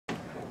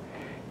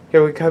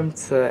Here we come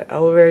to the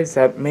elevators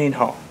at main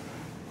hall.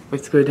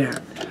 Let's go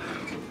down.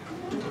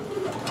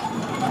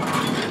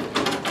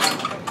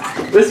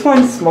 This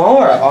one's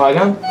smaller,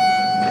 Autumn.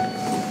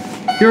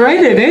 You're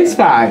right, it is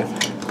 5.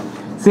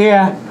 See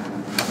ya.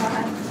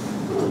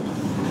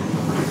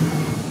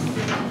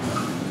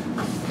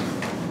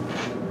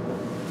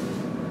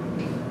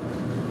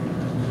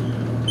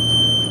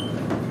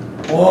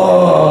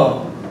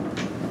 Whoa.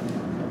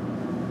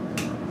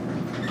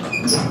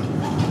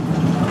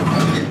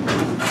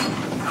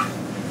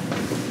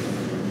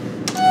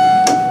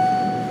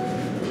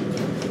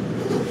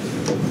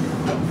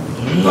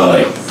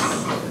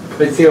 Nice.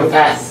 Let's see how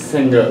fast this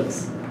thing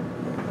goes.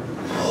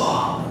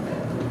 Whoa.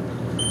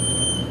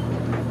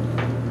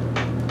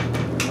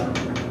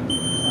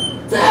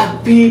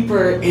 That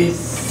beeper is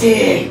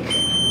sick.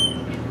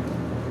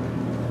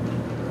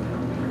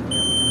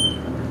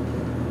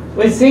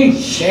 This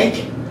thing's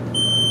shaking.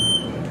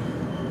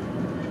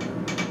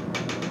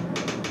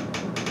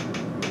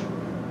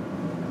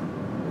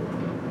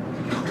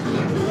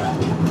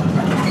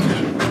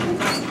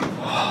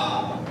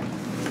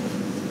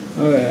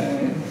 Okay.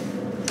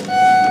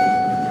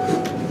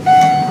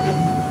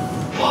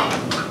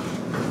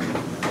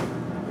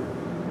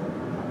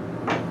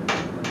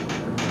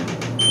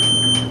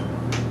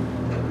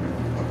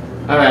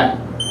 Alright.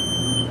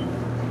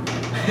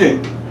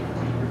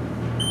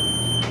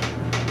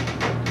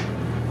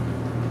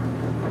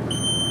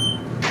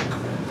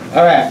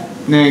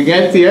 Alright, now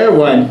get the other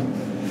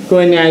one.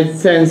 Going at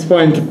sends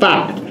 1 to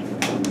 5.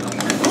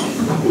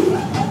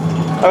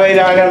 Alright,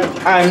 Adam,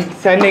 I'm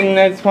sending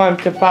this one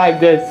to 5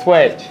 to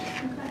switch.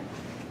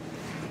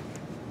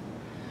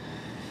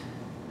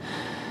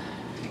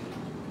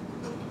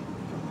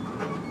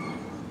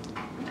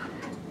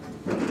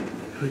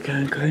 We're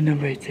gonna go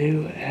number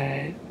 2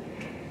 at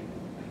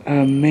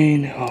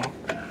main hall.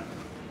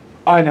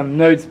 Autumn,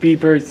 those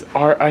beepers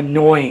are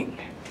annoying.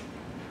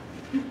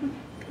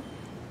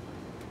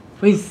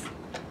 Please.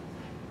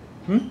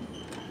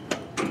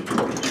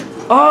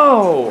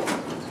 Oh!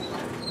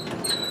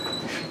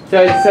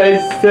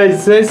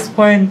 Does this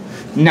one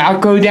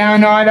not go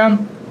down,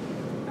 Autumn?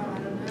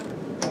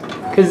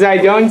 Because I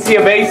don't see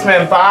a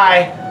basement.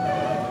 Bye.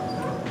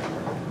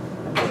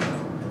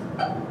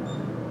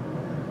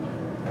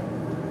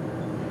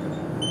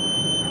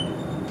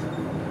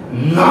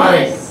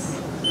 Nice.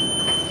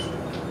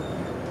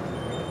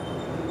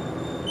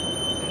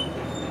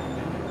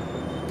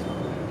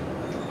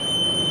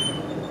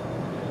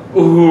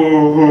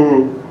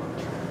 Ooh.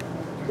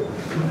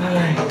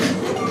 Nice.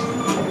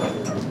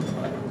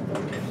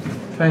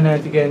 Try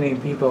not to get any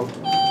people.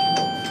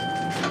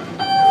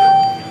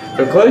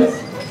 They're close?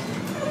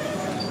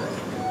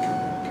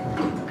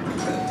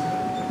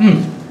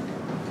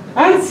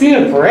 I don't see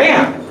a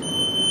brand.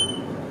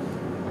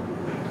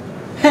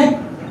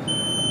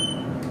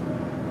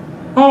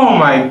 Oh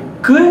my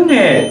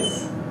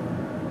goodness.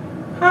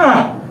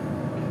 Huh.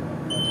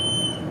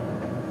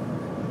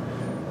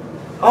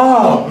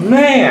 Oh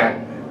man.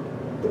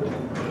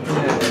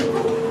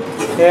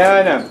 Yeah,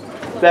 I know.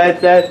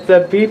 That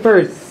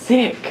beeper is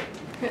sick.